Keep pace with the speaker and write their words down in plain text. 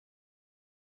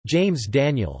James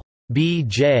Daniel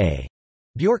B.J.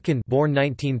 Bjorken, born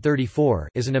 1934,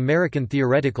 is an American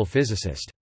theoretical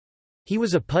physicist. He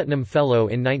was a Putnam Fellow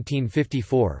in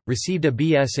 1954, received a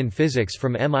B.S. in physics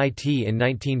from MIT in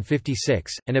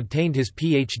 1956, and obtained his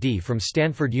Ph.D. from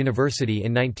Stanford University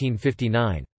in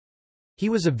 1959. He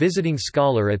was a visiting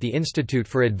scholar at the Institute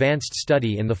for Advanced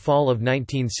Study in the fall of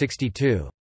 1962.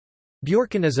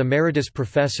 Bjorken is Emeritus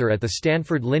Professor at the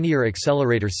Stanford Linear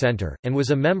Accelerator Center, and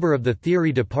was a member of the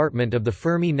Theory Department of the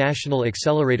Fermi National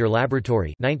Accelerator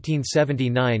Laboratory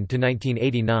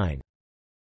 1979–1989.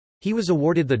 He was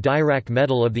awarded the Dirac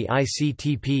Medal of the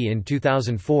ICTP in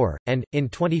 2004, and, in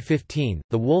 2015,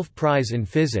 the Wolf Prize in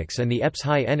Physics and the EPS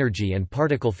High Energy and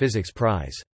Particle Physics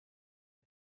Prize.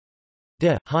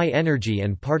 High Energy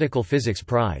and Particle Physics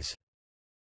Prize.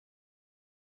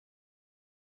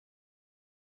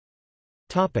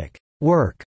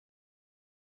 Work.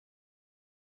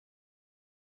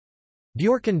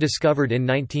 Bjorken discovered in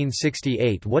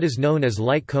 1968 what is known as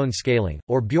light cone scaling,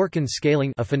 or Bjorken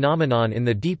scaling, a phenomenon in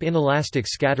the deep inelastic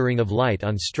scattering of light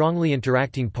on strongly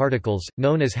interacting particles,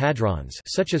 known as hadrons,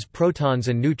 such as protons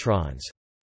and neutrons.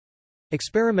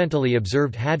 Experimentally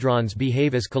observed hadrons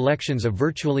behave as collections of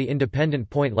virtually independent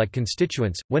point-like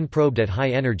constituents, when probed at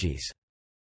high energies.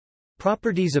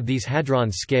 Properties of these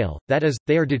hadrons scale, that is,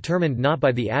 they are determined not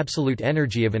by the absolute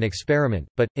energy of an experiment,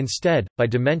 but, instead, by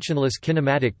dimensionless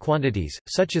kinematic quantities,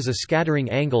 such as a scattering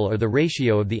angle or the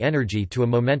ratio of the energy to a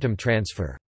momentum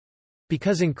transfer.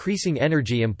 Because increasing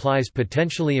energy implies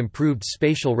potentially improved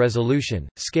spatial resolution,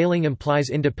 scaling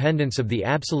implies independence of the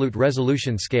absolute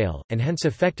resolution scale, and hence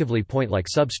effectively point-like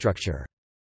substructure.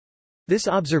 This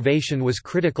observation was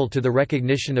critical to the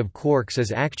recognition of quarks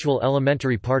as actual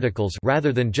elementary particles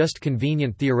rather than just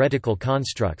convenient theoretical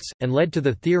constructs, and led to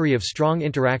the theory of strong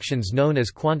interactions known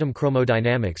as quantum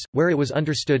chromodynamics, where it was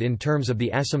understood in terms of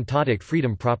the asymptotic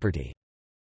freedom property.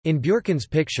 In Bjorken's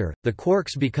picture, the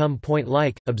quarks become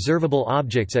point-like, observable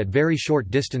objects at very short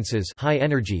distances, high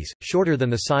energies, shorter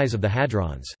than the size of the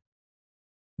hadrons.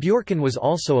 Bjorken was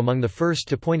also among the first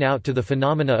to point out to the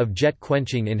phenomena of jet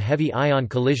quenching in heavy ion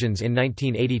collisions in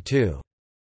 1982.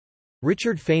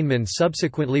 Richard Feynman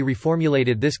subsequently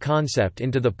reformulated this concept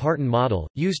into the Parton model,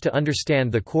 used to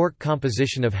understand the quark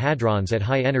composition of hadrons at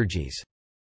high energies.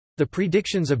 The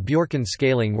predictions of Bjorken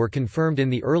scaling were confirmed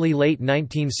in the early-late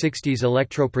 1960s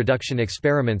electroproduction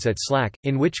experiments at SLAC,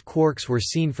 in which quarks were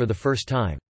seen for the first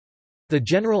time. The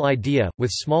general idea,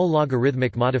 with small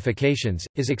logarithmic modifications,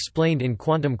 is explained in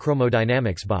quantum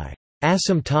chromodynamics by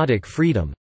asymptotic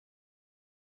freedom.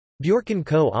 Bjorken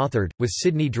co-authored, with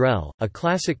Sidney Drell, a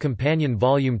classic companion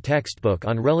volume textbook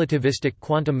on relativistic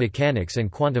quantum mechanics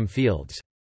and quantum fields.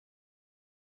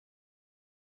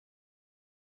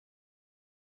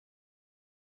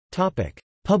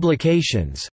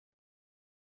 Publications.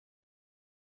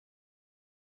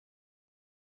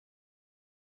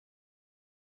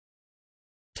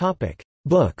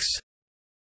 Books.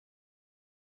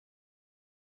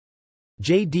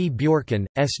 J. D. Bjorken,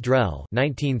 S. Drell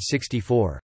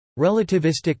 1964.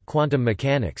 Relativistic Quantum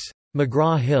Mechanics.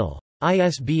 McGraw-Hill.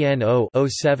 ISBN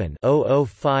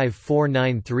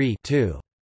 0-07-005493-2.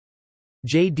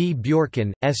 J. D.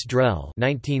 Bjorken, S. Drell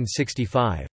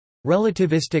 1965.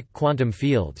 Relativistic Quantum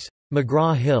Fields.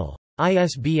 McGraw-Hill.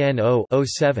 ISBN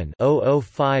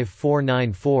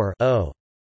 0-07-005494-0.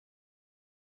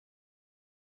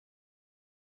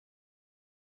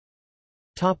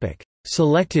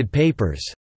 Selected papers.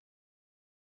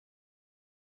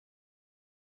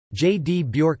 J. D.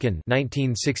 Bjorken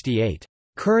 1968.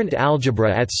 Current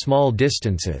Algebra at Small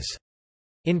Distances.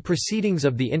 In Proceedings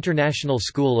of the International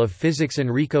School of Physics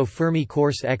Enrico Fermi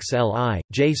Course XLI,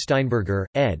 J. Steinberger,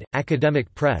 ed.,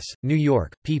 Academic Press, New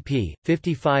York, pp.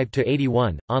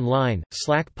 55–81, online,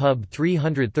 SLAC Pub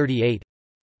 338.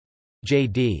 J.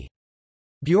 D.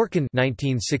 Bjorken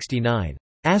 1969.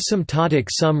 Asymptotic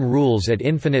Sum Rules at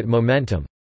Infinite Momentum.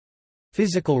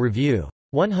 Physical Review.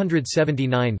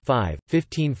 179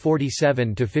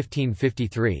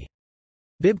 1547–1553.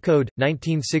 Bibcode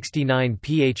 1969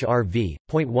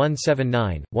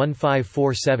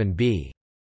 PHRV.179/1547b.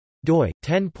 doi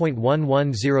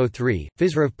 10.1103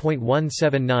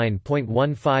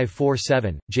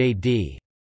 physrev.179.1547. J.D.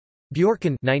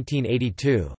 Bjorken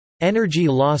 1982. Energy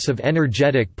loss of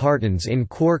energetic partons in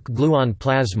quark-gluon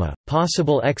plasma,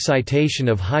 possible excitation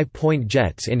of high-point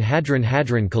jets in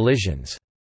hadron-hadron collisions.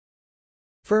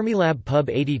 Fermilab Pub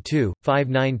 82,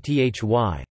 59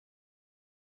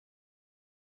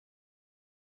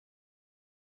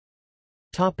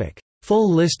 thy.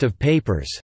 Full list of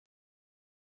papers.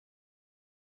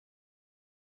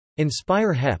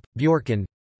 Inspire Hep, Bjorken.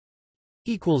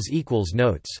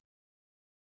 Notes